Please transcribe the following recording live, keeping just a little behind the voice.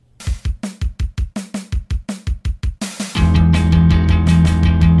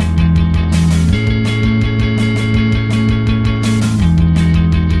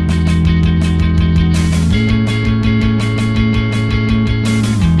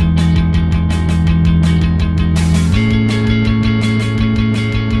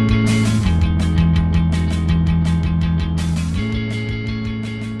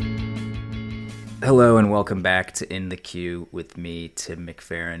welcome back to In the Queue with me, Tim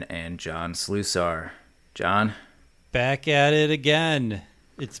McFerrin, and John Slusar. John? Back at it again.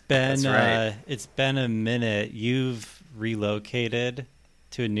 That's right. It's been a minute. You've relocated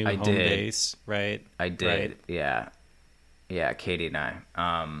to a new I home did. base, right? I did, Right. yeah. Yeah, Katie and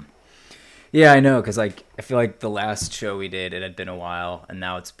I. Yeah, I know, because I feel like the last show we did, it had been a while, and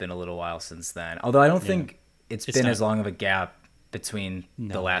now it's been a little while since then. Although I don't Yeah. think it's It's been not- as long of a gap between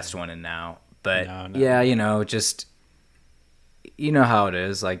the No. last one and now. But No. yeah, just you know how it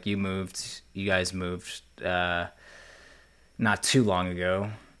is. Like you guys moved not too long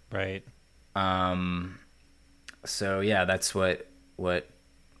ago. Right. So yeah, that's what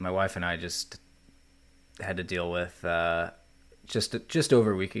my wife and I just had to deal with just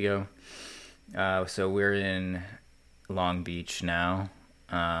over a week ago. So we're in Long Beach now,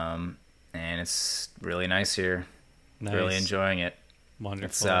 and it's really nice here. Nice. Really enjoying it.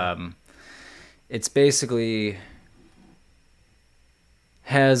 Wonderful. It's basically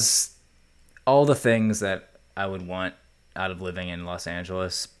has all the things that I would want out of living in Los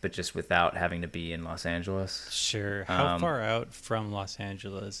Angeles, but just without having to be in Los Angeles. Sure. How far out from Los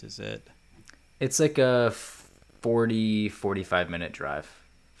Angeles is it? It's like a 45 minute drive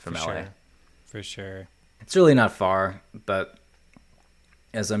from LA. Sure. For sure. It's really not far, but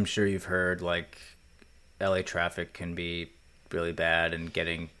as I'm sure you've heard, like LA traffic can be really bad, and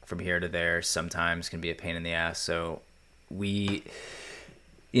getting from here to there sometimes can be a pain in the ass. So we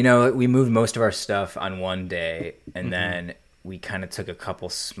moved most of our stuff on one day, and then we kind of took a couple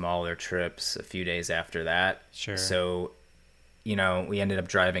smaller trips a few days after that. Sure. So, we ended up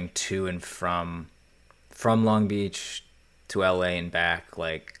driving to and from Long Beach to LA and back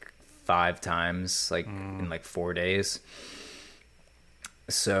like 5 times, like in like 4 days.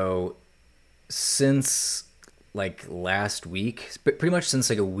 So since like last week, pretty much since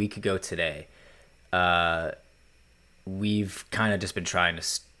like a week ago today, we've kind of just been trying to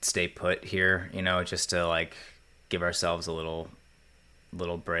stay put here, just to like give ourselves a little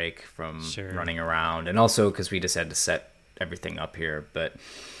break from Sure. running around, and also because we just had to set everything up here. But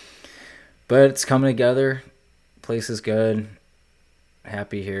it's coming together. Place is good.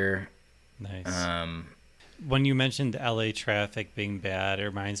 Happy here. Nice. When you mentioned LA traffic being bad, it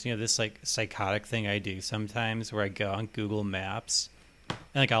reminds me of this like psychotic thing I do sometimes where I go on Google Maps and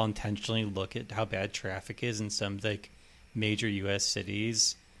like I'll intentionally look at how bad traffic is in some like major US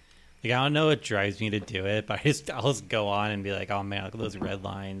cities. Like I don't know what drives me to do it, but I'll just go on and be like, oh man, look at those red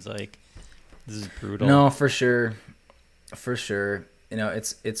lines, like this is brutal. No, for sure. For sure.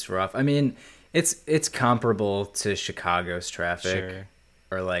 It's rough. I mean, it's comparable to Chicago's traffic. Sure.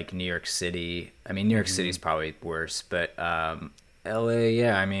 Or like New York City. I mean, New York City's probably worse, but LA,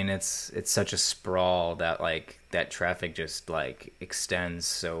 yeah, I mean, it's such a sprawl that like that traffic just like extends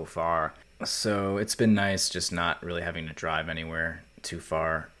so far. So it's been nice just not really having to drive anywhere too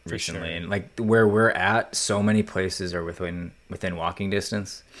far recently. sure. And like where we're at, so many places are within walking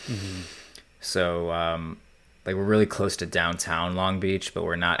distance. So like we're really close to downtown Long Beach, but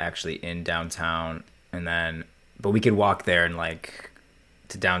we're not actually in downtown. But we could walk there and like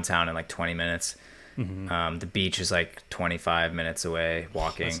to downtown in like 20 minutes. The beach is like 25 minutes away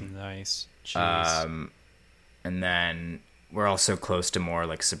walking. That's nice. Jeez. And then we're also close to more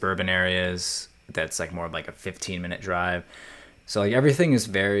like suburban areas that's like more of like a 15-minute drive. So like everything is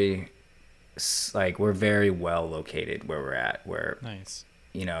we're very well located where we're at, where Nice.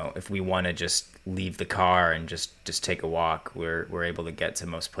 if we want to just leave the car and just take a walk, we're able to get to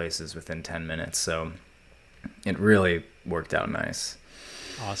most places within 10 minutes. So it really worked out nice.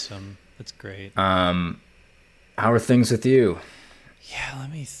 Awesome. That's great. How are things with you? Yeah, let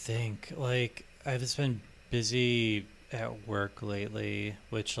me think. Like, I've just been busy at work lately,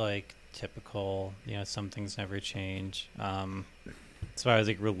 which, like, typical, some things never change. So I was,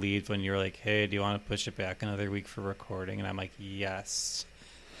 like, relieved when you were like, hey, do you want to push it back another week for recording? And I'm like, yes,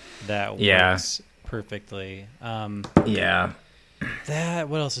 that Yeah. works perfectly. Yeah.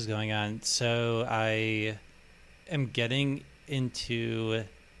 What else is going on? So I am getting into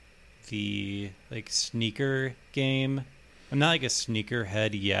the like sneaker game. I'm not like a sneaker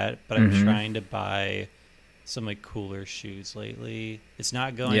head yet, but I'm trying to buy some like cooler shoes lately. It's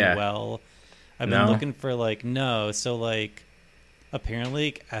not going well. I've been looking for so like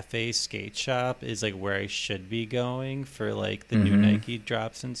apparently like, FA Skate Shop is like where I should be going for like the new Nike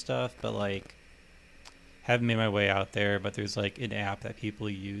drops and stuff, but like haven't made my way out there. But there's like an app that people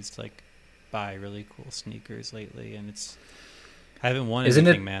use to like buy really cool sneakers lately, and I haven't won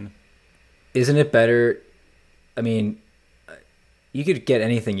anything, man. Isn't it better? I mean, you could get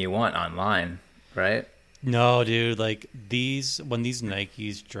anything you want online, right? No, dude. Like when these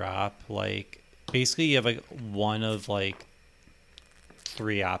Nikes drop, like basically you have like one of like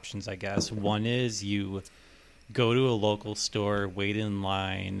three options, I guess. One is you go to a local store, wait in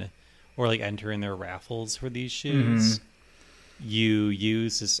line, or like enter in their raffles for these shoes. You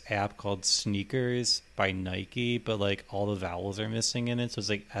use this app called Sneakers by Nike, but like all the vowels are missing in it, so it's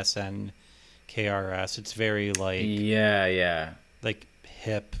like SNKRS. It's very like Yeah. like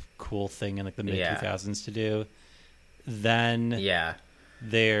hip, cool thing in like the mid Yeah. 2000s to do. Then Yeah.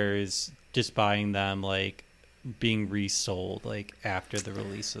 there's just buying them like being resold like after the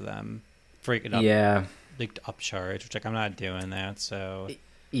release of them for like an like upcharge, which like I'm not doing that. So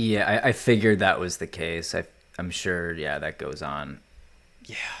Yeah, I figured that was the case. I'm sure, yeah, that goes on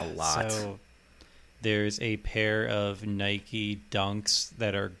a lot. So there's a pair of Nike Dunks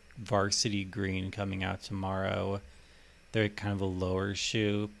that are varsity green coming out tomorrow. They're kind of a lower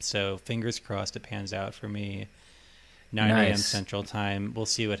shoe, so fingers crossed it pans out for me. 9 a.m. Nice. Central Time. We'll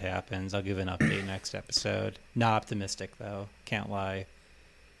see what happens. I'll give an update next episode. Not optimistic, though. Can't lie.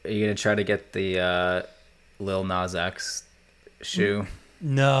 Are you going to try to get the Lil Nas X shoe?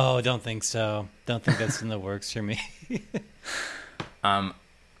 No, don't think so. Don't think that's in the works for me. I'm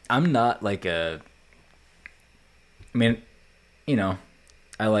not like I mean, you know,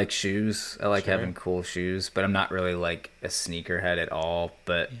 I like shoes. I like Sure. having cool shoes, but I'm not really like a sneakerhead at all.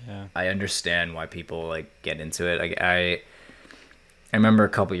 But Yeah. I understand why people like get into it. Like I remember a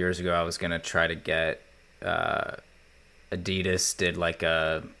couple years ago, I was gonna try to get Adidas did like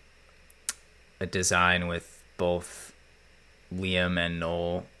a design with both Liam and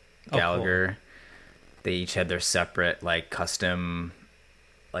Noel Gallagher. Cool. They each had their separate like custom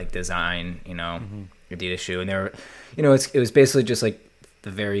like design, Adidas shoe, and they were, it was basically just like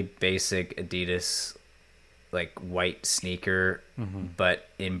the very basic Adidas like white sneaker, but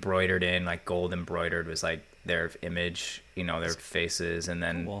embroidered in like gold embroidered was like their image, their faces, and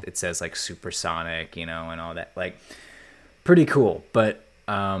then Cool. It says like Supersonic, and all that, like pretty cool. But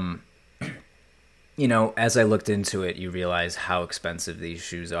as I looked into it, you realize how expensive these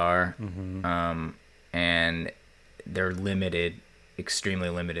shoes are, and they're limited, extremely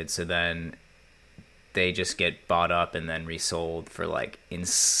limited. So then they just get bought up and then resold for like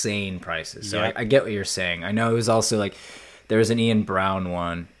insane prices. So Yep. I get what you're saying. I know it was also like there was an Ian Brown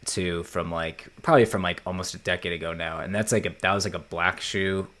one too from like probably from like almost a decade ago now, and that was like a black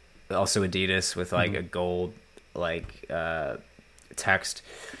shoe, also Adidas with like a gold like text.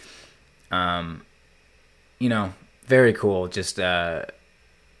 Very cool. Just I'm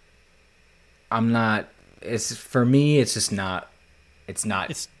not. It's for me. It's just not. It's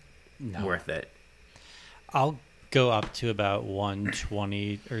not No. worth it. I'll go up to about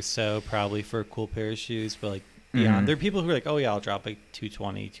 120 or so probably for a cool pair of shoes, but like beyond, there are people who are like, oh yeah, I'll drop like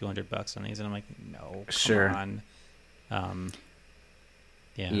 $200 on these, and I'm like, no, come Sure. on.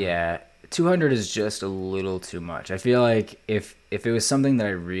 Yeah, 200 is just a little too much. I feel like if it was something that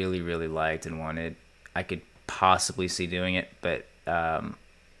I really really liked and wanted, I could possibly see doing it, but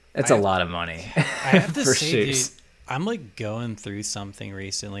it's a lot of money. I have to for say, shoes. dude, I'm like going through something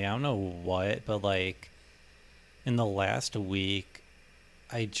recently. I don't know what, but like in the last week,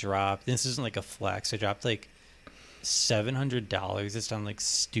 I dropped. This isn't like a flex. I dropped like $700 just on like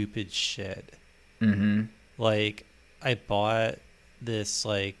stupid shit. Like I bought this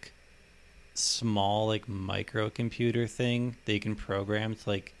like small like microcomputer thing that you can program to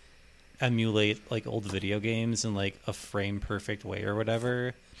like emulate like old video games in like a frame perfect way or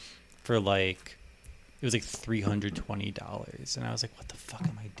whatever for like it was like $320, and I was like, what the fuck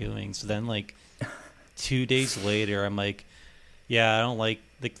am I doing? So then like 2 days later I'm like, yeah, I don't like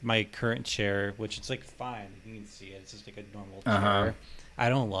my current chair, which is like fine, you can see it, it's just like a normal chair. I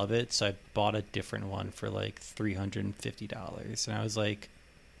don't love it, so I bought a different one for like $350, and I was like,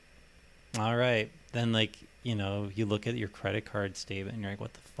 all right. Then like you look at your credit card statement and you're like,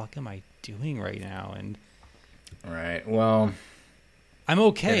 what the fuck am I doing right now? And Right. Well, I'm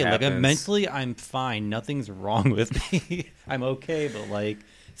okay. It Like happens. mentally I'm fine. Nothing's wrong with me. I'm okay, but like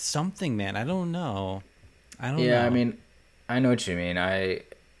something, man, I don't know. I don't know. yeah. I mean, I know what you mean. I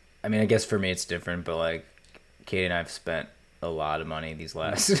mean, I guess for me it's different, but like, Katie and I have spent a lot of money these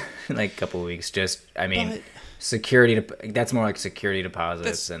last like couple of weeks. Just, I mean, But- security. That's more like security deposits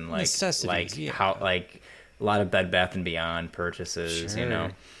That's and like necessities, yeah. how like a lot of Bed Bath and Beyond purchases.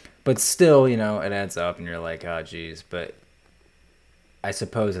 Sure. But still, it adds up, and you're like, oh, geez. But I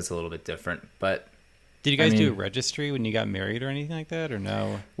suppose it's a little bit different. But Did you guys I do a mean- registry when you got married or anything like that, or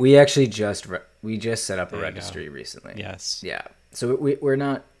no? we actually just set up a There you registry recently. Yes. Yeah. So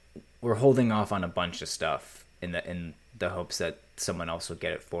we're holding off on a bunch of stuff in the hopes that someone else will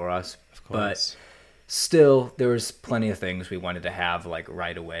get it for us. Of course. But still, there was plenty of things we wanted to have like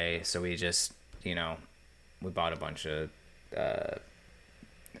right away. So we just you know, we bought a bunch of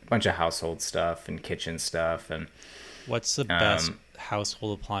household stuff and kitchen stuff. And What's the best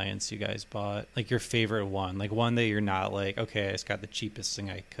household appliance you guys bought? Like your favorite one, like one that you're not like, okay, I just got the cheapest thing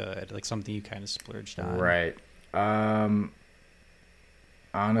I could, like something you kind of splurged on. Right.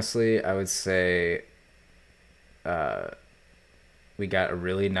 Honestly, I would say we got a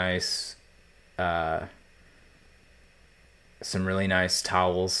really nice, some really nice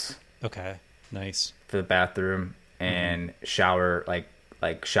towels Okay, nice. for the bathroom and shower, like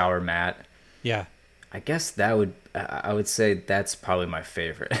shower mat. Yeah, I guess I would say that's probably my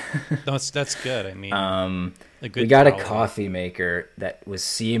favorite. no, that's good. I mean, a good We got a towel. coffee maker that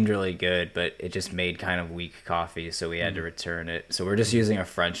seemed really good, but it just made kind of weak coffee, so we had to return it. So we're just using a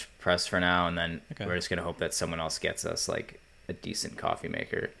French press for now, and then Okay. we're just gonna hope that someone else gets us like a decent coffee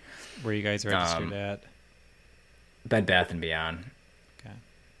maker. Where you guys registered at? Bed Bath and Beyond, Okay,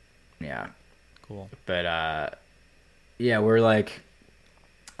 yeah. cool. But yeah, we're like,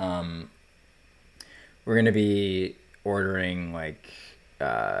 we're gonna be ordering like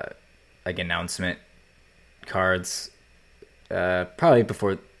announcement cards probably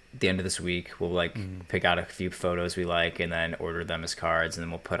before the end of this week. We'll like pick out a few photos we like and then order them as cards, and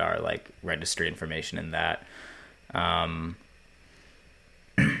then we'll put our like registry information in that.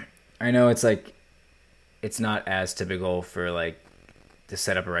 I know it's like it's not as typical for like to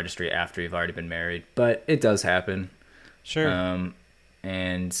set up a registry after you've already been married, but it does happen. Sure.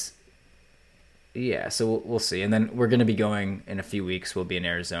 And yeah, so we'll see. And then we're going to be going in a few weeks. We'll be in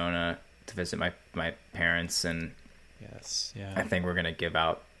Arizona to visit my parents, and Yes. I Yeah. think we're going to give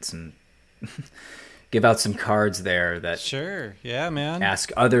out some give out some cards there that Sure. Yeah, man.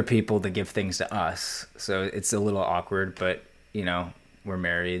 ask other people to give things to us. So it's a little awkward, but you know, we're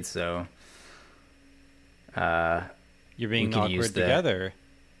married, so You're being we could use awkward the- together.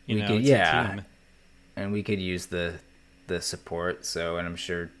 You we know, could- it's yeah. a team. and we could use the support. So, and I'm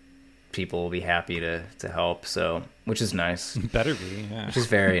sure people will be happy to help. So, which is nice, Better be. Yeah. which is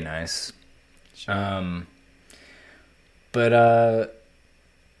very nice. Sure. But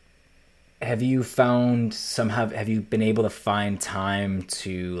have you have you been able to find time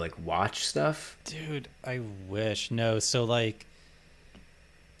to like watch stuff? Dude, I wish. No,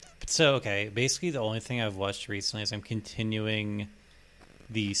 okay, basically the only thing I've watched recently is I'm continuing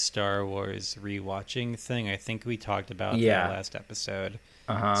the Star Wars rewatching thing. I think we talked about Yeah. that last episode.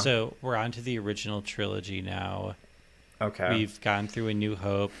 Uh-huh. So we're on to the original trilogy now. Okay. We've gone through A New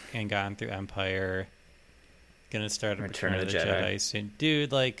Hope and gone through Empire. Gonna start a Return of the Jedi soon.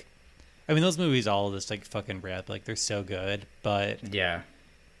 Dude, like, I mean, those movies all just, like, fucking rip. Like, they're so good. But Yeah.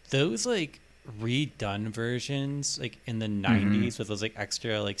 those, like, redone versions, like, in the 90s with those, like,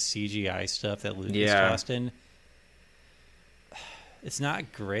 extra, like, CGI stuff that Lucas Yeah. tossed in, it's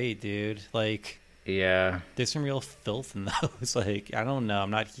not great, dude. Like, Yeah. there's some real filth in those. Like, I don't know.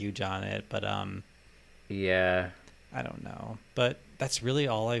 I'm not huge on it, but, Yeah. I don't know. But that's really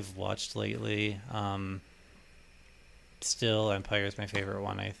all I've watched lately. Still, Empire's my favorite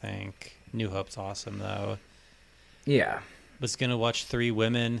one, I think. New Hope's awesome, though. Yeah. Was going to watch Three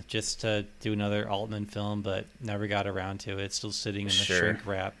Women just to do another Altman film, but never got around to it. Still sitting in the Sure. shrink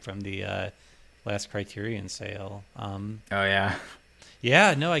wrap from the last Criterion sale. Oh yeah.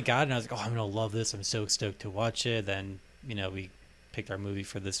 Yeah, no, I got it. And I was like, oh, I'm going to love this. I'm so stoked to watch it. Then, we picked our movie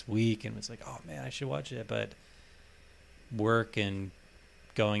for this week and was like, oh, man, I should watch it. But work and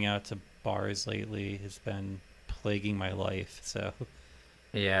going out to bars lately has been plaguing my life. So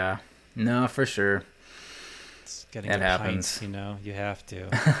Yeah. No, for sure. it's getting That to happens. pints, you have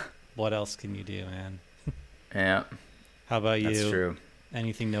to. What else can you do, man? Yeah. How about you? That's true.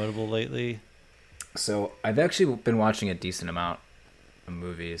 Anything notable lately? So I've actually been watching a decent amount of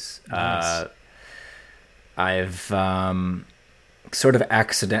movies. Nice. I've sort of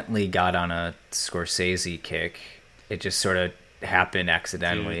accidentally got on a Scorsese kick. It just sort of happened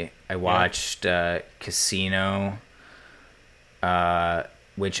accidentally. Dude, I watched Casino,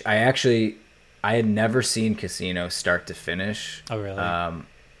 which I had never seen Casino start to finish. Oh, really?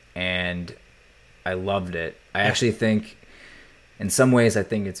 And I loved it. I actually think, in some ways, I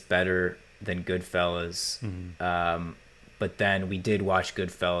think it's better than Goodfellas. Mm-hmm. But then we did watch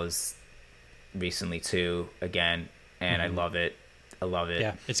Goodfellas recently too, again, and I love it. I love it.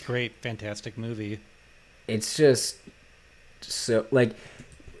 Yeah, it's great. Fantastic movie. It's just so like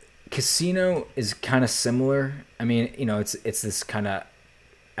Casino is kind of similar. I mean, it's this kind of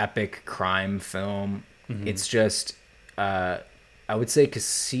epic crime film. Mm-hmm. It's just I would say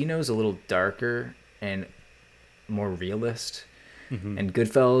Casino's a little darker and more realist. Mm-hmm. And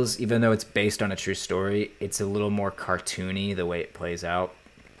Goodfellas, even though it's based on a true story, it's a little more cartoony the way it plays out.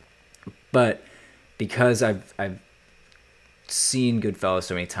 But because I've seen Goodfellas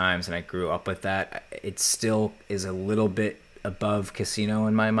so many times and I grew up with that, it still is a little bit above Casino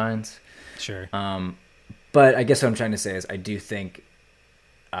in my mind. Sure. But I guess what I'm trying to say is I do think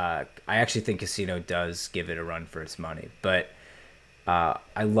I actually think Casino does give it a run for its money. But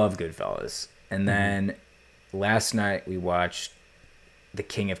I love Goodfellas. And then last night we watched The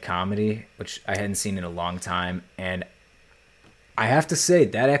King of Comedy, which I hadn't seen in a long time, and I have to say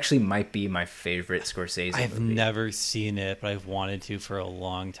that actually might be my favorite Scorsese I've movie. never seen it, but I've wanted to for a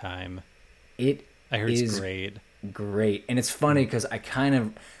long time. I heard it's great. Great. And it's funny because I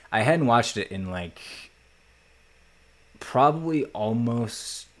hadn't watched it in like probably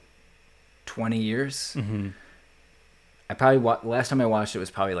almost 20 years. I probably last time I watched it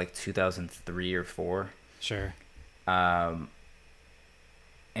was probably like 2003 or 4. Sure. And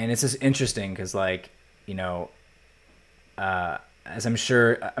it's just interesting because, like, you know, as I'm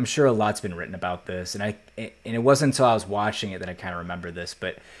sure a lot's been written about this, and it wasn't until I was watching it that I kind of remember this,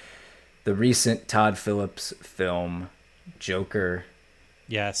 but the recent Todd Phillips film Joker,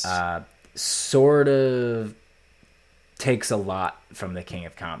 yes, sort of takes a lot from The King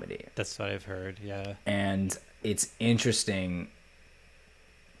of Comedy. That's what I've heard. Yeah, and it's interesting,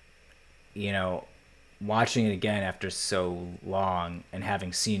 you know, watching it again after so long and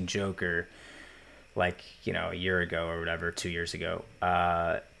having seen Joker, like, you know, a year ago or whatever, 2 years ago.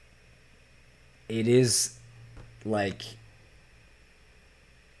 It is like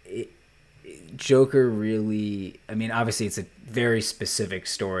Joker really, I mean, obviously it's a very specific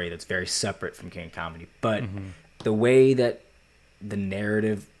story that's very separate from King of Comedy, but the way that the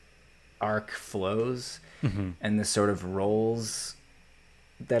narrative arc flows and the sort of roles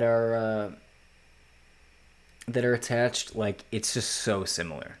that are attached, like, it's just so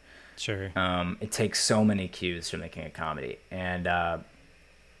similar. Sure. It takes so many cues from The King of Comedy, and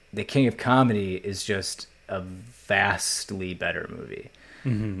The King of Comedy is just a vastly better movie.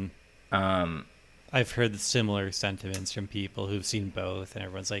 I've heard similar sentiments from people who've seen both, and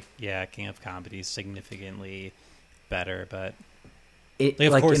everyone's like, "Yeah, King of Comedy is significantly better," but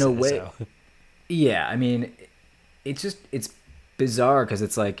of course, in a way, so. Yeah. I mean, it's bizarre because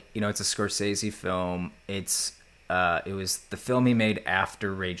it's like, you know, it's a Scorsese film. It was the film he made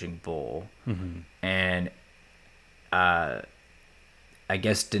after Raging Bull, and I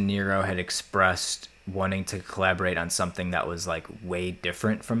guess De Niro had expressed wanting to collaborate on something that was like way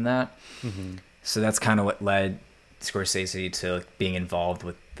different from that. So that's kind of what led Scorsese to being involved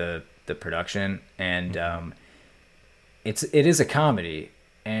with the production, and it is a comedy,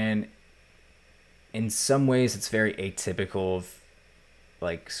 and in some ways it's very atypical of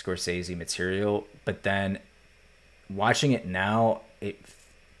like Scorsese material, but then watching it now,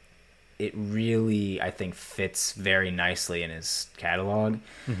 it really, I think, fits very nicely in his catalog,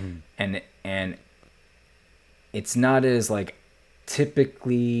 and it's not as like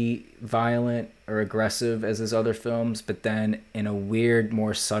typically violent or aggressive as his other films, but then in a weird,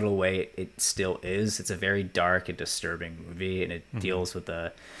 more subtle way, it still is. It's a very dark and disturbing movie, and it deals with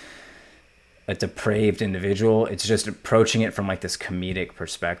a depraved individual. It's just approaching it from like this comedic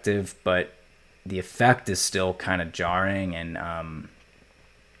perspective, but the effect is still kind of jarring, and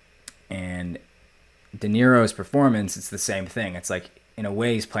De Niro's performance, it's the same thing. It's like, in a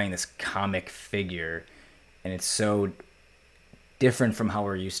way, he's playing this comic figure, and it's so different from how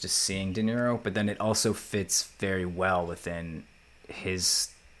we're used to seeing De Niro, but then it also fits very well within his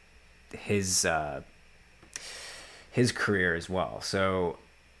career as well. So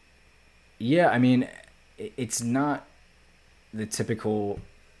yeah, I mean, it's not the typical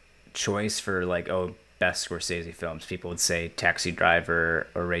choice for like, oh, best Scorsese films. People would say Taxi Driver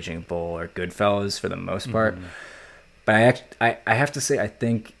or Raging Bull or Goodfellas for the most part. But I have to say, I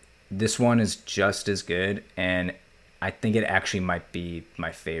think this one is just as good, and I think it actually might be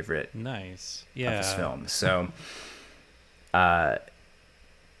my favorite. Nice. Of this film. So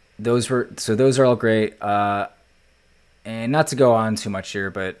those are all great. And not to go on too much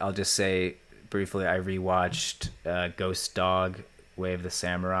here, but I'll just say briefly, I rewatched Ghost Dog: Way of the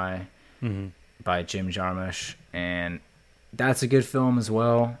Samurai by Jim Jarmusch, and that's a good film as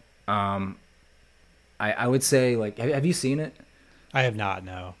well. I would say, like, have you seen it? I have not,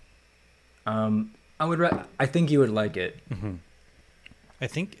 no. I think you would like it. I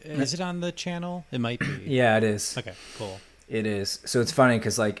think, is it on the channel? It might be. Yeah, it is. Okay, cool. It is. So it's funny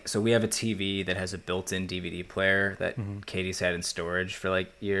because, like, so we have a TV that has a built-in DVD player that Katie's had in storage for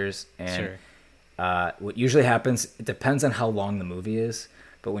like years, and what usually happens, it depends on how long the movie is,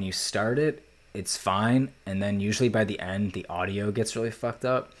 but when you start it, it's fine, and then usually by the end, the audio gets really fucked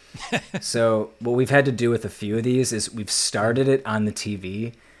up. So what we've had to do with a few of these is we've started it on the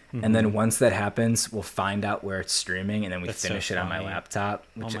TV, And then once that happens, we'll find out where it's streaming, and then we That's finish so it on my funny. laptop,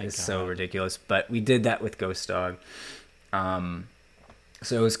 which my is so God. ridiculous. But we did that with Ghost Dog. So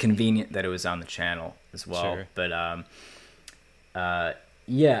it was convenient that it was on the channel as well. Sure. But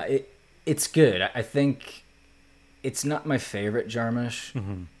yeah, it's good. I think it's not my favorite Jarmusch,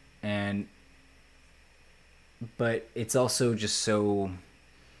 but it's also just so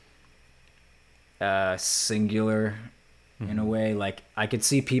singular in a way. Like, I could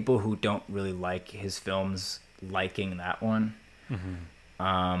see people who don't really like his films liking that one.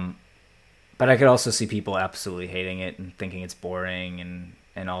 But I could also see people absolutely hating it and thinking it's boring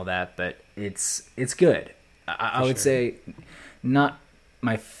and all that. But it's good. I would say not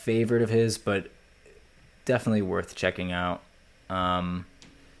my favorite of his, but definitely worth checking out. And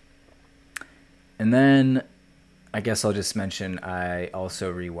then I guess I'll just mention I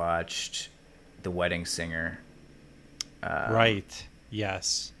also rewatched The Wedding Singer, Right.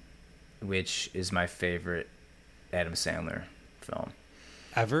 Yes. which is my favorite Adam Sandler film.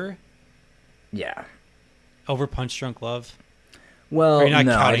 Ever? Yeah. Over Punch Drunk Love? Well, Or you're not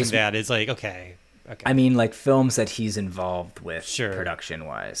no, counting that. It's like, okay. I mean, like, films that he's involved with, Sure.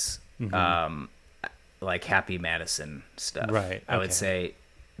 production-wise, like Happy Madison stuff. Right, I would okay. say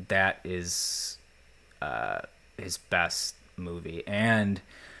that is his best movie, and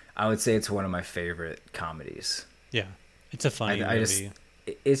I would say it's one of my favorite comedies. Yeah. It's a funny movie.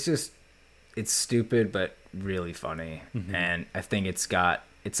 It's stupid but really funny, and I think I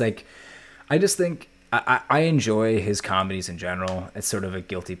just think I enjoy his comedies in general. It's sort of a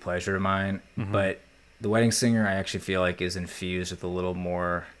guilty pleasure of mine, but The Wedding Singer I actually feel like is infused with a little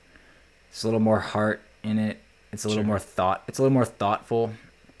more heart in it. It's a little more thoughtful,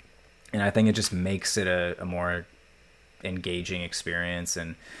 and I think it just makes it a more engaging experience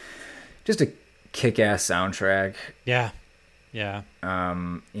and just a kick-ass soundtrack. Yeah. Yeah.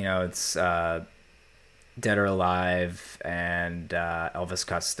 It's Dead or Alive and Elvis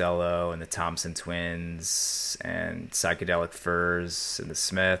Costello and the Thompson Twins and Psychedelic Furs and the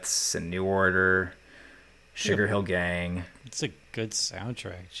Smiths and New Order, Sugar Hill Gang. It's a good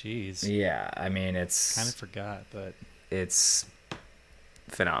soundtrack. Jeez. Yeah, I mean, Kind of forgot, but it's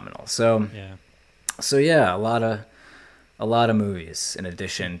phenomenal. So yeah. A lot of movies in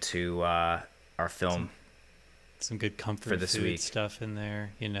addition to our film. Some good comfort for this food week. stuff in there.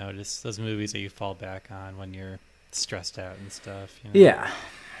 Just those movies that you fall back on when you're stressed out and stuff. Yeah,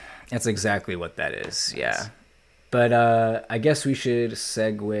 that's exactly what that is. Nice. Yeah, but I guess we should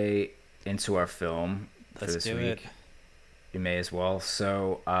segue into our film for Let's this do week. it. You may as well.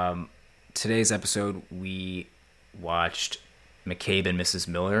 So today's episode, we watched McCabe and Mrs.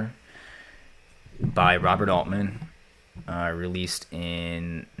 Miller by Robert Altman, released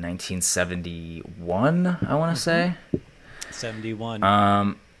in 1971, I want to say. 71.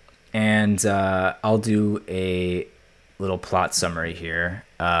 And I'll do a little plot summary here.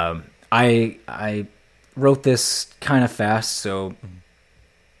 I wrote this kind of fast, so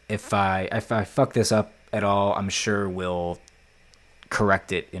if I fuck this up at all, I'm sure we'll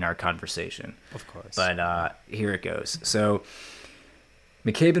correct it in our conversation. Of course. But here it goes. So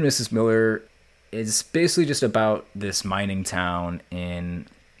McCabe and Mrs. Miller is basically just about this mining town in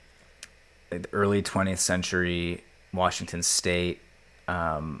the early 20th century Washington state.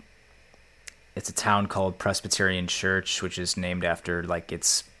 It's a town called Presbyterian Church, which is named after like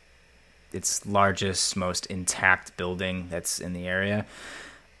its largest, most intact building that's in the area.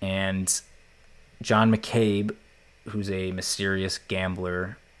 And John McCabe, who's a mysterious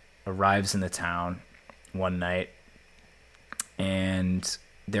gambler, arrives in the town one night, and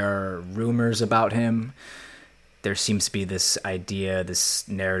there are rumors about him. There seems to be this idea, this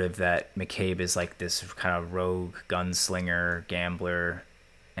narrative that McCabe is like this kind of rogue gunslinger, gambler,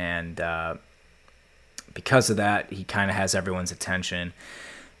 and because of that, he kind of has everyone's attention.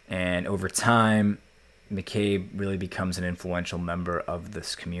 And over time, McCabe really becomes an influential member of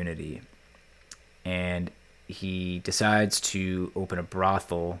this community. And he decides to open a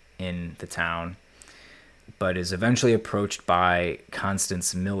brothel in the town, but is eventually approached by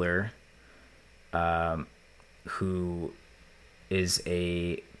Constance Miller, who is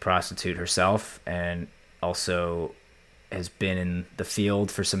a prostitute herself and also has been in the field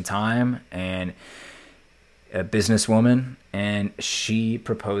for some time and a businesswoman. And she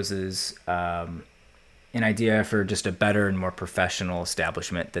proposes an idea for just a better and more professional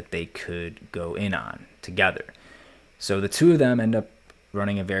establishment that they could go in on together. So the two of them end up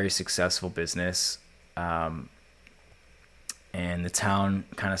running a very successful business, and the town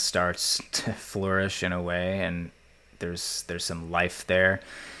kind of starts to flourish in a way, and there's some life there.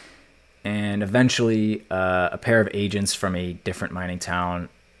 And eventually, a pair of agents from a different mining town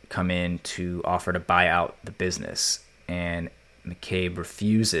come in to offer to buy out the business, and McCabe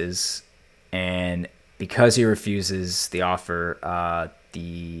refuses. And because he refuses the offer,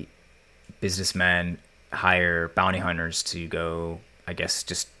 the businessmen hire bounty hunters to go, I guess,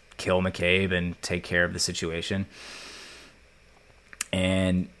 just kill McCabe and take care of the situation.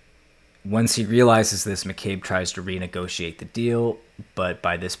 And once he realizes this, McCabe tries to renegotiate the deal, but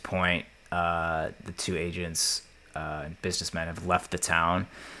by this point, the two agents and businessmen have left the town,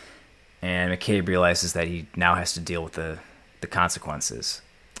 and McCabe realizes that he now has to deal with the consequences.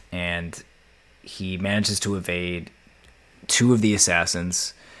 And he manages to evade two of the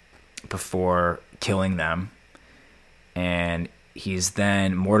assassins before killing them, and he's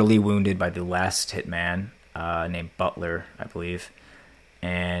then mortally wounded by the last hitman, named Butler, I believe.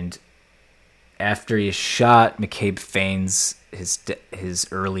 And after he's shot, McCabe feigns his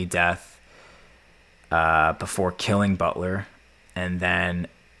early death before killing Butler, and then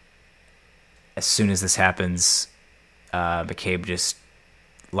as soon as this happens, McCabe just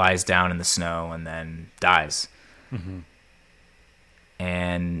lies down in the snow and then dies. Mm-hmm.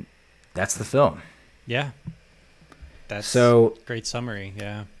 And that's the film. Yeah. That's so great summary.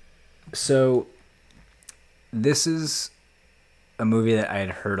 Yeah. So this is a movie that I had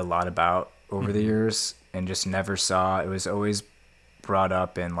heard a lot about over the years and just never saw. It was always brought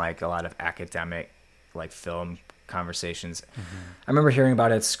up in like a lot of academic like film conversations. I remember hearing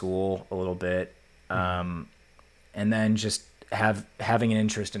about it at school a little bit. And then just having an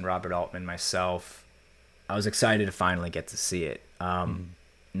interest in Robert Altman myself, I was excited to finally get to see it.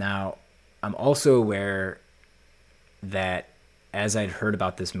 Now, I'm also aware that as I'd heard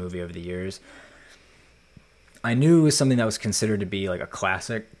about this movie over the years, I knew it was something that was considered to be like a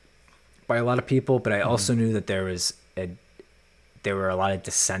classic by a lot of people, but I also knew that there were a lot of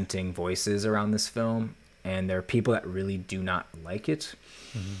dissenting voices around this film, and there are people that really do not like it.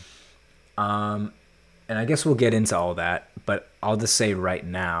 And I guess we'll get into all that, but I'll just say right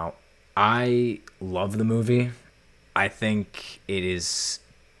now, I love the movie. I think it is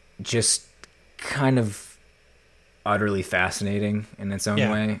just kind of utterly fascinating in its own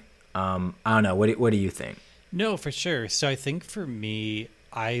way. I don't know. What do you think? No, for sure. So I think for me,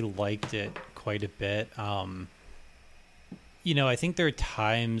 I liked it quite a bit. I think there are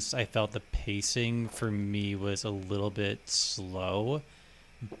times I felt the pacing for me was a little bit slow,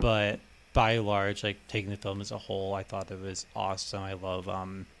 but by and large, like taking the film as a whole, I thought it was awesome. I love,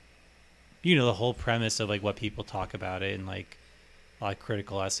 the whole premise of like what people talk about it and like a lot of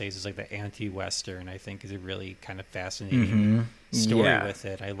critical essays is like the anti-Western, I think is a really kind of fascinating story with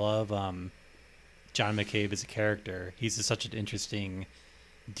it. I love John McCabe as a character. He's just such an interesting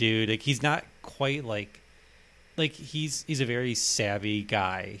dude. Like he's not quite like he's a very savvy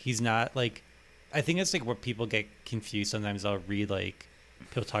guy. He's not like, I think that's like where people get confused sometimes. I'll read like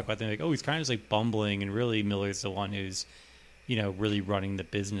people talk about them like, oh, he's kind of just like bumbling, and really Miller's the one who's really running the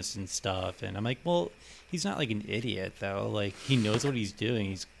business and stuff. And I'm like, well, he's not like an idiot though. Like he knows what he's doing.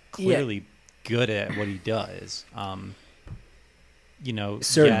 He's clearly good at what he does.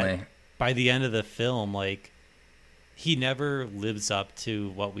 Certainly. Yet, by the end of the film, like he never lives up to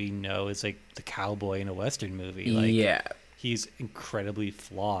what we know is like the cowboy in a Western movie. Like he's incredibly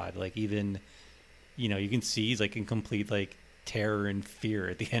flawed. Like even, you can see he's like in complete like terror and fear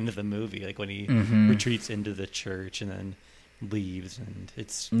at the end of the movie. Like when he retreats into the church and then leaves, and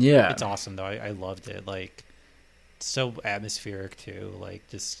it's awesome though. I loved it. Like so atmospheric too. Like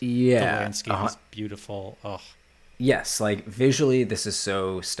just the landscape is beautiful. Oh. Yes, like visually, this is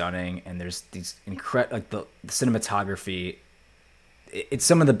so stunning, and there's these incredible, like the cinematography. It's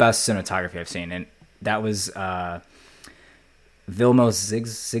some of the best cinematography I've seen, and that was Vilmos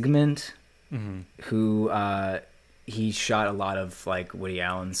Zsigmond, who he shot a lot of like Woody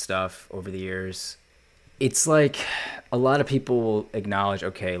Allen stuff over the years. It's like a lot of people will acknowledge,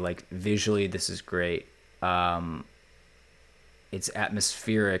 okay, like visually this is great. It's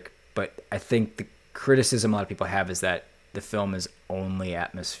atmospheric, but I think the criticism a lot of people have is that the film is only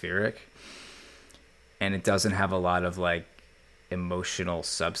atmospheric and it doesn't have a lot of like emotional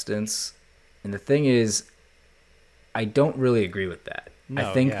substance. And the thing is, I don't really agree with that.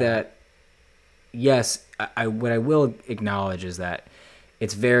 I think that yes, what I will acknowledge is that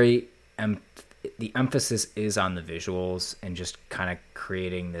it's very the emphasis is on the visuals and just kind of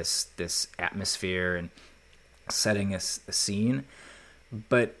creating this atmosphere and setting a scene,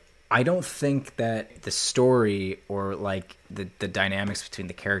 but I don't think that the story or like the dynamics between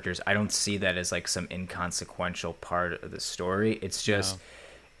the characters, I don't see that as like some inconsequential part of the story. It's just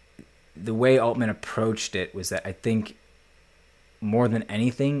the way Altman approached it was that I think more than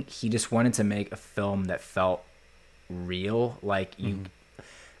anything, he just wanted to make a film that felt real. Like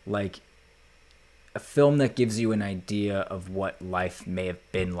like a film that gives you an idea of what life may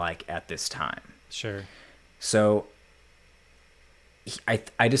have been like at this time. Sure. So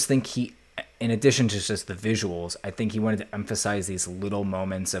I just think he, in addition to just the visuals, I think he wanted to emphasize these little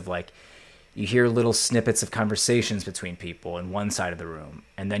moments of like, you hear little snippets of conversations between people in one side of the room,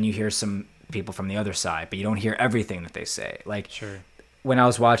 and then you hear some people from the other side, but you don't hear everything that they say. Like, Sure. when I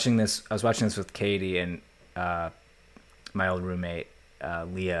was watching this with Katie and my old roommate,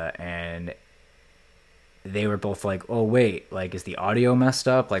 Leah, and they were both like, oh, wait, like, is the audio messed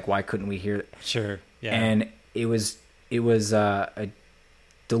up? Like, why couldn't we hear? Sure. Yeah. And it was a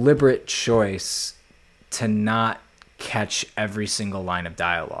deliberate choice to not catch every single line of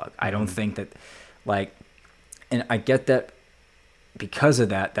dialogue. I don't think that, like, and I get that because of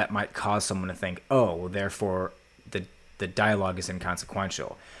that, that might cause someone to think, oh, well, therefore the dialogue is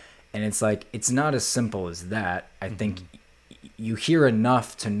inconsequential. And it's like, it's not as simple as that. I think you hear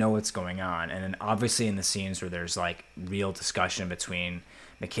enough to know what's going on. And then obviously in the scenes where there's like real discussion between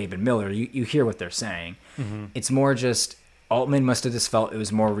McCabe and Miller, you hear what they're saying. It's more just, Altman must have just felt it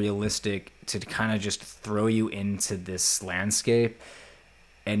was more realistic to kind of just throw you into this landscape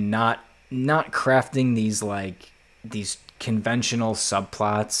and not crafting these conventional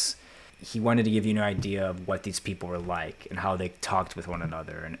subplots. He wanted to give you an idea of what these people were like and how they talked with one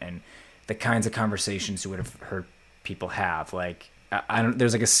another and the kinds of conversations you would have heard people have. Like, I don't,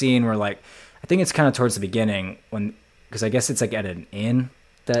 there's like a scene where, like, I think it's kind of towards the beginning because I guess it's like at an inn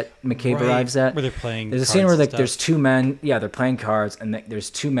that McCabe arrives at. Where they're playing. There's a scene where like there's two men. Yeah, they're playing cards, and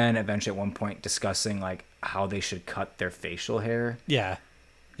there's two men eventually at one point discussing like how they should cut their facial hair. Yeah.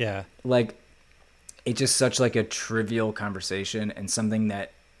 Yeah. Like, it's just such like a trivial conversation and something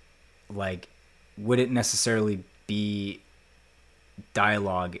that like wouldn't necessarily be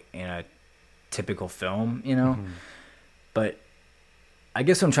dialogue in a typical film, you know? But I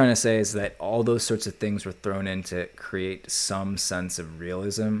guess what I'm trying to say is that all those sorts of things were thrown in to create some sense of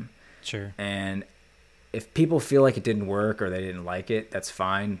realism. Sure. And if people feel like it didn't work or they didn't like it, that's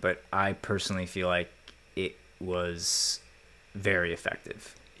fine. But I personally feel like it was very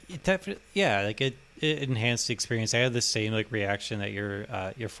effective. It definitely, yeah, like it enhanced the experience. I had the same like reaction that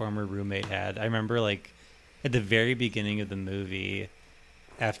your former roommate had. I remember like at the very beginning of the movie,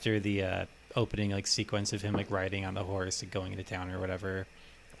 after the opening like sequence of him like riding on the horse and going into town or whatever,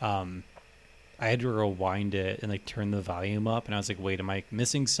 I had to rewind it and like turn the volume up, and I was like, wait, am I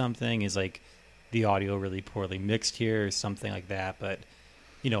missing something? Is like the audio really poorly mixed here or something like that? But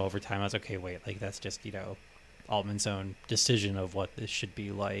over time I was okay, wait, like that's just Altman's own decision of what this should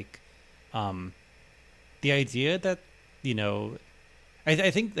be like. The idea that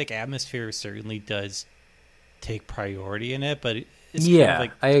I think like atmosphere certainly does take priority in it, but it's kind of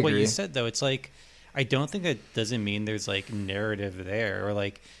like I agree. What you said though. It's like, I don't think that doesn't mean there's like narrative there, or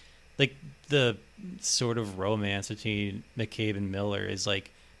like the sort of romance between McCabe and Miller is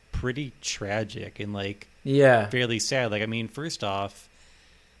like pretty tragic and like fairly sad. Like, I mean, first off,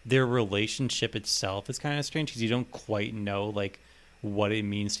 their relationship itself is kind of strange because you don't quite know like what it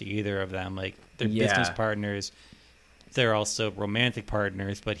means to either of them. Like, they're business partners, they're also romantic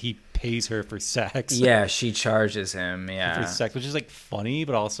partners, but he pays her for sex. Yeah, she charges him. For sex, which is like funny,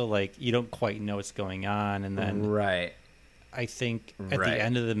 but also like you don't quite know what's going on. And then I think at the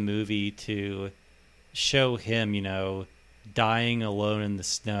end of the movie to show him, dying alone in the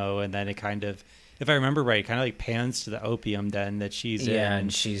snow, and then it kind of, if I remember right, it kind of like pans to the opium den that she's in. Yeah,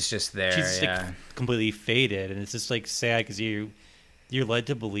 and she's just there. She's like completely faded, and it's just like sad because you're led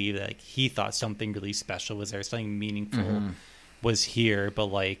to believe that like, he thought something really special was there, something meaningful was here, but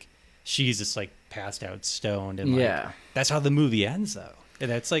like she's just like passed out, stoned, and like that's how the movie ends though. And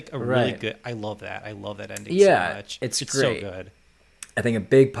that's like a really good. I love that ending so much. It's great. So good. I think a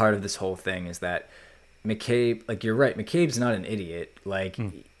big part of this whole thing is that McCabe, like, you're right, McCabe's not an idiot. Like,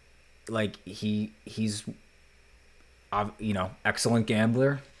 he's excellent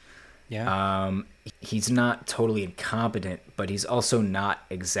gambler. Yeah. He's not totally incompetent, but he's also not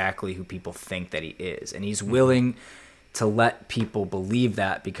exactly who people think that he is. And he's willing to let people believe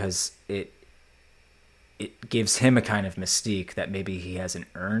that because it gives him a kind of mystique that maybe he hasn't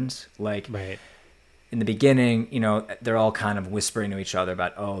earned. Like, in the beginning, they're all kind of whispering to each other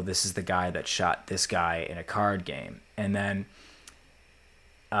about, oh, this is the guy that shot this guy in a card game. And then,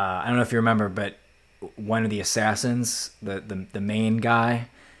 I don't know if you remember, but one of the assassins, the main guy,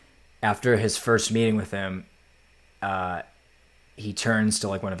 after his first meeting with him, he turns to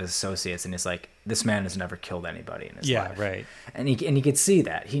like one of his associates and is like, this man has never killed anybody in his life. Yeah, right. And he could see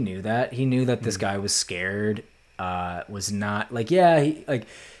that. He knew that this guy was scared, was not like,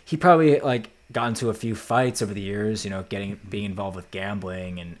 he probably like got into a few fights over the years, being involved with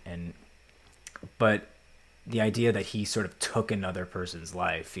gambling but the idea that he sort of took another person's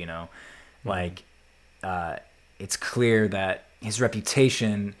life, like it's clear that his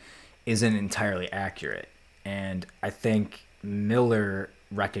reputation isn't entirely accurate. And I think Miller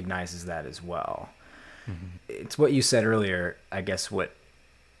recognizes that as well. Mm-hmm. It's what you said earlier. I guess what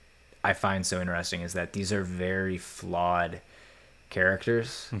I find so interesting is that these are very flawed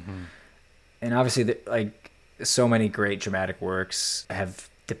characters. Mm-hmm. And obviously, like, so many great dramatic works have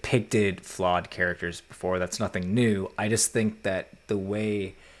depicted flawed characters before. That's nothing new. I just think that the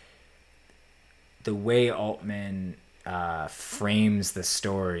way Altman frames the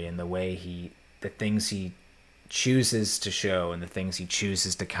story and the things he chooses to show and the things he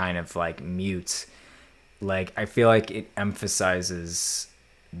chooses to kind of like mute, like, I feel like it emphasizes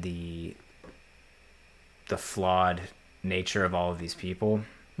the flawed nature of all of these people.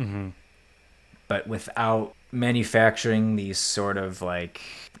 Mm-hmm. But without manufacturing these sort of like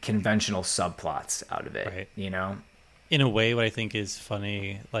conventional subplots out of it, right. In a way, what I think is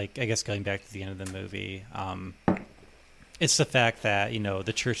funny, like, I guess going back to the end of the movie, it's the fact that,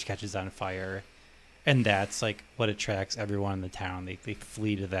 the church catches on fire, and that's like what attracts everyone in the town. They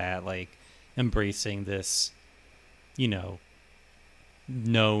flee to that, like, embracing this,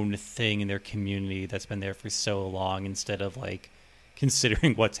 known thing in their community that's been there for so long, instead of like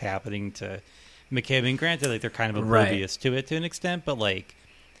considering what's happening to McCabe. And granted, like, they're kind of oblivious to it to an extent, but like,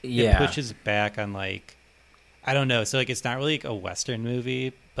 it pushes back on, like, I don't know. So like, it's not really like a Western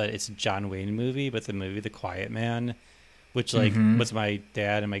movie, but it's a John Wayne movie. But the movie The Quiet Man, which like was my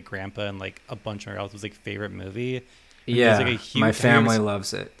dad and my grandpa and like a bunch of our relatives' like favorite movie. And yeah, like, my family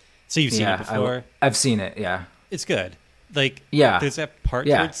loves it. So you've seen it before? I've seen it. Yeah, it's good. Like, there's that part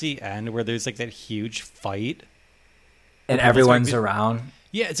towards the end where there's like that huge fight, and everyone's around.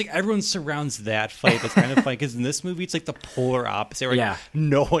 Yeah, it's like everyone surrounds that fight. That's kind of funny because in this movie it's like the polar opposite. Where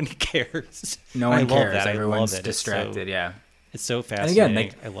no one cares. No one cares. Everyone's distracted. It's so fascinating. And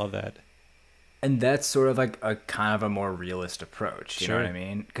again, I love that. And that's sort of like a kind of a more realist approach. You know what I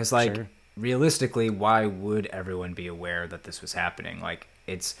mean? Because like realistically, why would everyone be aware that this was happening? Like,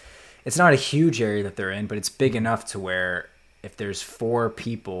 it's not a huge area that they're in, but it's big enough to where if there's 4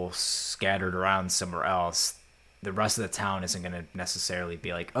 people scattered around somewhere else, the rest of the town isn't going to necessarily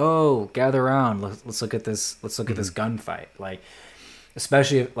be like, oh, gather around. Let's look at this. Let's look at this gunfight. Like,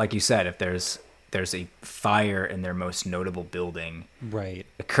 especially if, like you said, if there's a fire in their most notable building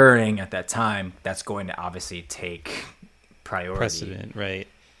occurring at that time, that's going to obviously take precedent. Right.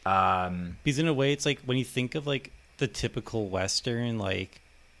 Because in a way, it's like when you think of like the typical Western, like,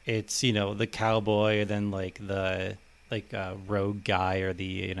 it's, the cowboy and then like the rogue guy or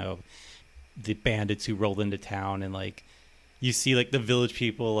the bandits who rolled into town, and like you see like the village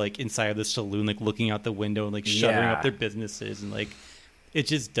people like inside of the saloon like looking out the window and like shuttering up their businesses, and like it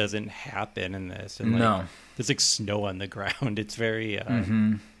just doesn't happen in this. And like there's like snow on the ground. It's very I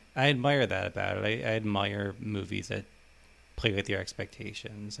admire that about it. I admire movies that play with your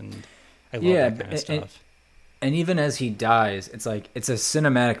expectations, and I love that kind of stuff. And even as he dies, it's like it's a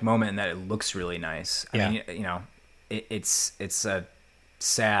cinematic moment in that it looks really nice. I mean, it's a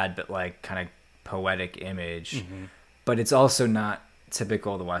sad but like kind of poetic image, but it's also not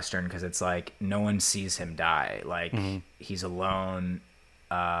typical of the Western because it's like no one sees him die. Like he's alone.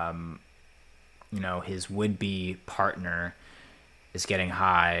 His would-be partner is getting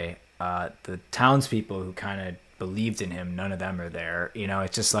high. The townspeople who kind of believed in him, none of them are there.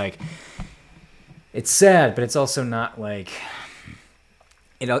 It's just like, it's sad, but it's also not like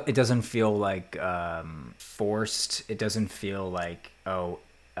it doesn't feel like forced. It doesn't feel like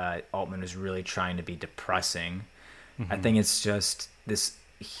Altman was really trying to be depressing. I think it's just this.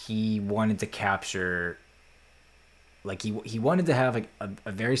 He wanted to capture, like he wanted to have like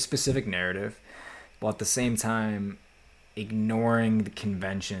a very specific narrative, while at the same time ignoring the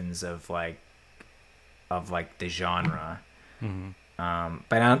conventions of the genre.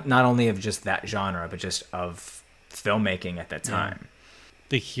 But not only of just that genre, but just of filmmaking at that time.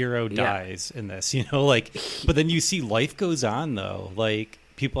 The hero dies in this, but then you see life goes on though. Like,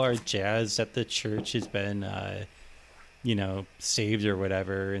 people are jazzed that the church has been, saved or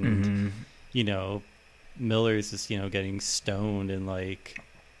whatever. And, Miller's just, getting stoned and like,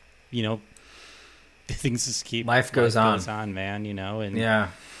 things just keep, life goes on, man, and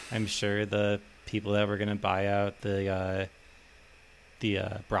I'm sure the people that were going to buy out the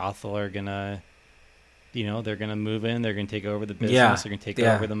brothel are going to, they're going to move in, they're going to take over the business, they're going to take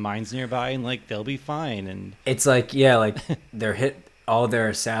over the mines nearby, and like they'll be fine. And it's like, like they're hit, all their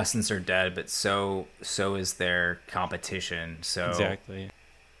assassins are dead, but so is their competition. So exactly.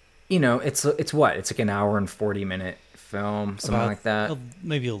 it's what? It's like an hour and 40-minute film, something like that.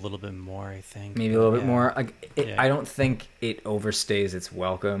 Maybe a little bit more, I think. Maybe a little bit more. Yeah. I don't think it overstays its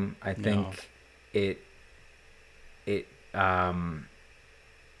welcome. I think No.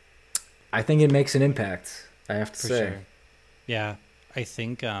 I think it makes an impact. I have to For say. sure. Yeah, I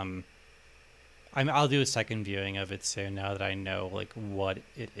think I'll do a second viewing of it soon now that I know like what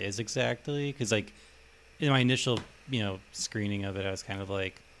it is exactly. Because like in my initial screening of it, I was kind of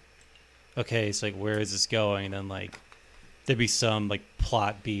like, okay, so like where is this going? And then like there'd be some like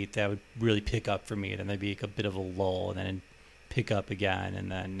plot beat that would really pick up for me, and then there'd be like a bit of a lull, and then it'd pick up again,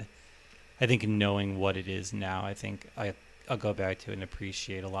 and then I think knowing what it is now, I think I'll go back to it and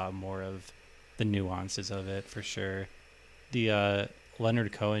appreciate a lot more of the nuances of it for sure. The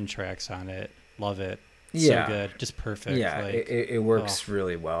Leonard Cohen tracks on it, love it. Yeah. So good, just perfect. Yeah, like, it works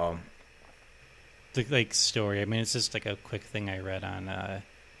really well. The like story. I mean, it's just like a quick thing I read on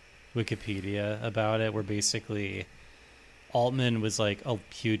Wikipedia about it, where basically Altman was like a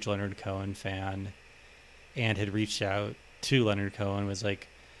huge Leonard Cohen fan, and had reached out to Leonard Cohen, was like,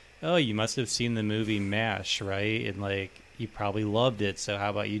 "Oh, you must have seen the movie MASH, right? And like, you probably loved it. So how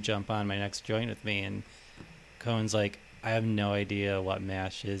about you jump on my next joint with me?" And Cohen's like, "I have no idea what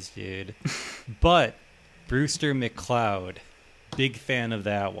MASH is, dude, but Brewster McCloud, big fan of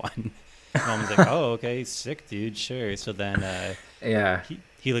that one." And I was like, "Oh, okay, sick, dude, sure." So then, Yeah.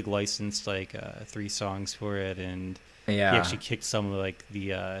 he like licensed like 3 songs for it, and Yeah. he actually kicked some of like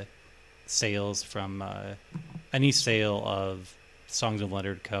the sales from any sale of songs of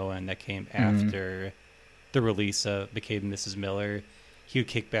Leonard Cohen that came after the release became Mrs. Miller. He would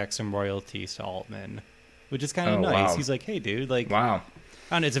kick back some royalties to Altman, which is kind of nice. Wow. He's like, "Hey, dude, like, Wow.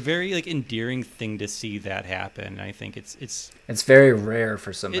 I don't know, it's a very like endearing thing to see that happen." And I think it's very rare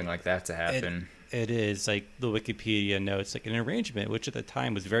for something like that to happen. It is like the Wikipedia notes like an arrangement, which at the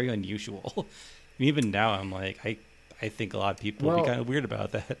time was very unusual. And even now, I'm like, I think a lot of people would be kind of weird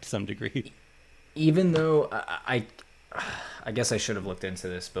about that to some degree. Even though I guess I should have looked into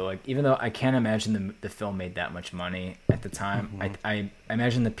this, but like even though I can't imagine the film made that much money at the time, I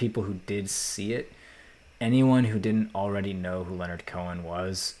imagine the people who did see it, anyone who didn't already know who Leonard Cohen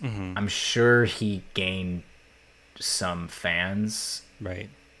was, I'm sure he gained some fans, right,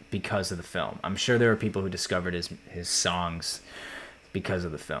 because of the film. I'm sure there were people who discovered his songs because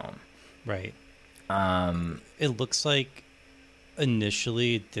of the film. Right. It looks like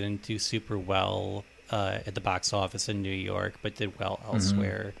initially it didn't do super well at the box office in New York, but did well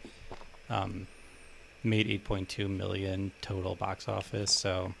elsewhere. Made 8.2 million total box office.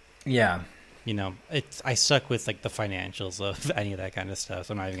 So yeah, I suck with like the financials of any of that kind of stuff.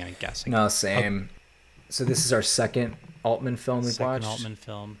 So I'm not even gonna guess. No, same. So this is our second Altman film we've watched. Second Altman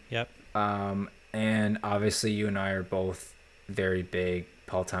film. Yep. And obviously you and I are both very big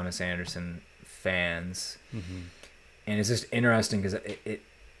Paul Thomas Anderson fans. And it's just interesting because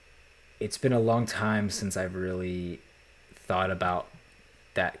it's been a long time since I've really thought about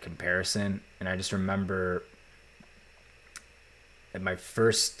that comparison. And I just remember in my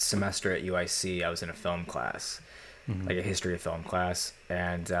first semester at UIC, I was in a film class, like a history of film class.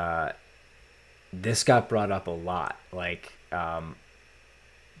 And this got brought up a lot, like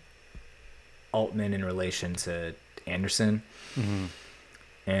Altman in relation to Anderson.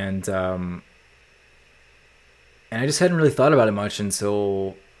 And I just hadn't really thought about it much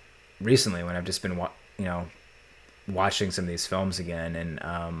until recently, when I've just been watching some of these films again. And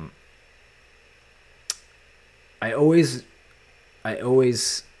I always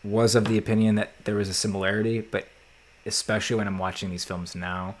was of the opinion that there was a similarity, but especially when I'm watching these films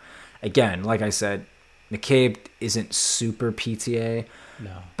now, again, like I said, McCabe isn't super PTA,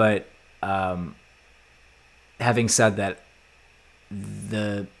 No. but having said that,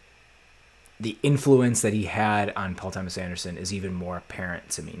 the influence that he had on Paul Thomas Anderson is even more apparent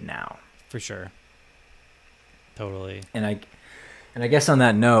to me now. For sure. Totally. And I guess on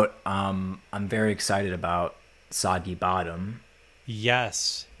that note, I'm very excited about Soggy Bottom.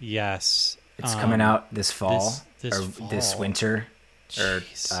 Yes. It's coming out this fall, this winter,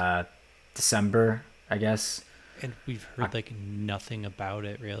 Jeez. or December, I guess. And we've heard like nothing about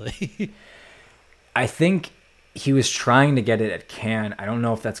it really. I think he was trying to get it at Cannes. I don't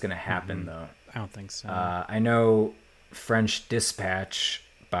know if that's going to happen though. I don't think so. I know French Dispatch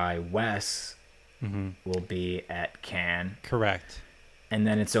by Wes will be at Cannes. Correct. And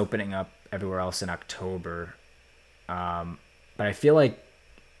then it's opening up everywhere else in October. But I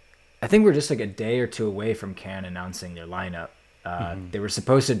think we're just like a day or two away from Cannes announcing their lineup. They were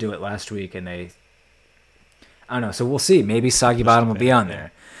supposed to do it last week, and I don't know. So we'll see. Maybe Soggy Bottom will be on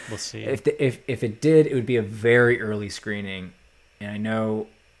there. We'll see. If it did, it would be a very early screening. And I know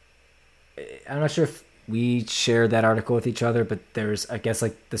I'm not sure if we shared that article with each other, but there's, I guess,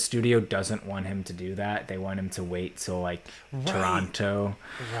 like the studio doesn't want him to do that. They want him to wait till like Toronto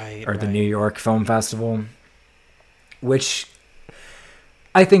or the New York Film Festival, which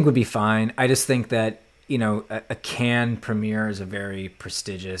I think would be fine. I just think that, you know, a Cannes premiere is a very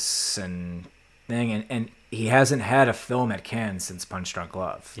prestigious and thing, and he hasn't had a film at Cannes since Punch Drunk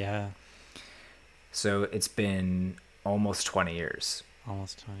Love. Yeah. So it's been almost 20 years.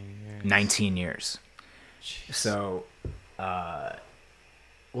 Almost 20 years. 19 years. Jeez. So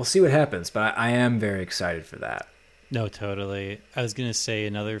we'll see what happens, but I am very excited for that. No, totally. I was going to say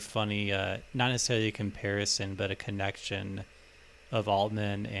another funny, not necessarily a comparison, but a connection of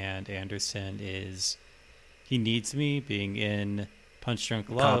Altman and Anderson is He Needs Me being in Punch Drunk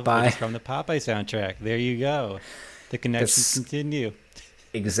Love, which is from the Popeye soundtrack. There you go. The connections continue.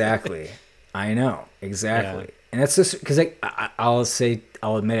 Exactly. I know. Exactly. Yeah. And that's just because I'll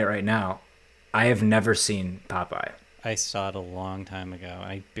admit it right now. I have never seen Popeye. I saw it a long time ago.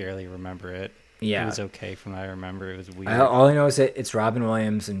 I barely remember it. Yeah. It was okay from what I remember. It was weird. All I know is that it's Robin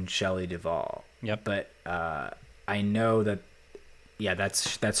Williams and Shelley Duvall. Yep. But I know that, yeah,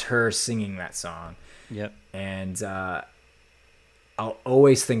 that's her singing that song. Yep. And I'll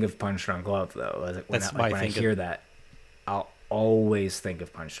always think of Punch Drunk Love, though. When I hear that, I'll always think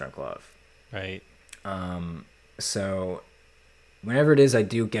of Punch Drunk Love. Right. So whenever it is, I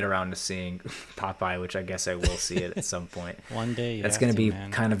do get around to seeing Popeye, which I guess I will see it at some point. One day. That's going to be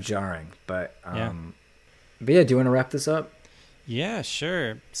kind of jarring. But yeah, do you want to wrap this up? Yeah,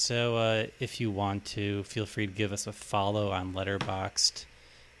 sure. So if you want to, feel free to give us a follow on Letterboxd.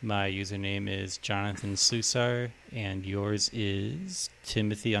 My username is Jonathan Slusar, and yours is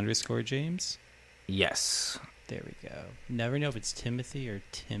Timothy_James. Yes. There we go. Never know if it's Timothy or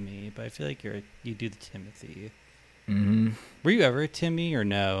Timmy, but I feel like you do the Timothy. Mm-hmm. Were you ever a Timmy or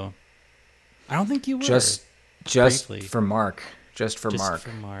no? I don't think you were. Just briefly. For Mark. Just for Mark,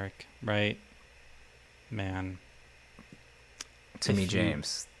 right? Man. Timmy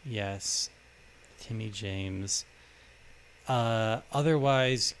James. Yes. Timmy James.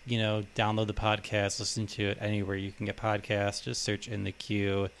 Otherwise, download the podcast, listen to it anywhere you can get podcasts. Just search In the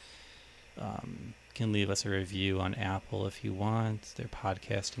Queue. Can leave us a review on Apple if you want, their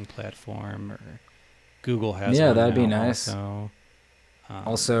podcasting platform, or Google has one. That'd be nice.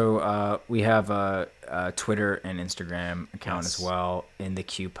 Also, we have a Twitter and Instagram account as well, In the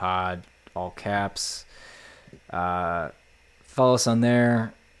Queue Pod, all caps. Follow us on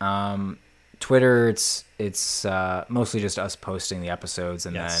there. Twitter, it's mostly just us posting the episodes,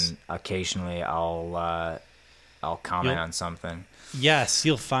 and then occasionally I'll comment on something. Yes,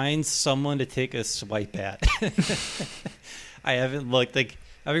 you'll find someone to take a swipe at. I haven't looked. Like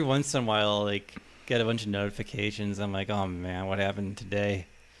every once in a while, get a bunch of notifications. I'm like, oh man, what happened today?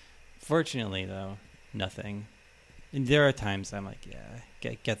 Fortunately, though, nothing. And there are times I'm like,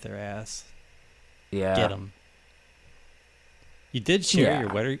 yeah, get their ass. Yeah, get them. You did share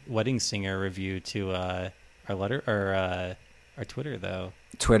your wedding singer review to our Twitter, though.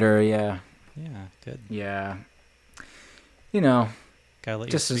 Twitter, yeah. Yeah, good. Yeah. Gotta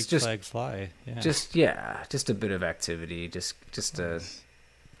let your freak flag fly. Yeah. Just a bit of activity, just to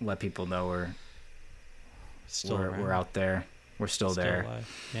let people know we're out there. We're still there.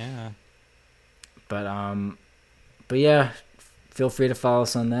 Alive. Yeah. But yeah, feel free to follow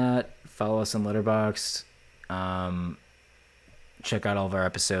us on that. Follow us on Letterboxd. Check out all of our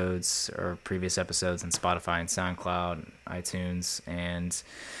episodes or previous episodes on Spotify and SoundCloud, and iTunes, and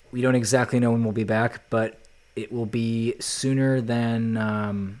we don't exactly know when we'll be back, but it will be sooner rather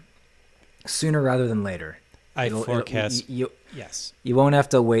than later. I forecast. Yes. You won't have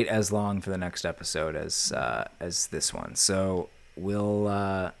to wait as long for the next episode as this one. So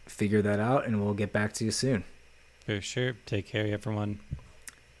we'll figure that out, and we'll get back to you soon. For sure. Take care, everyone.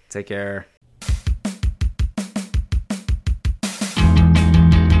 Take care.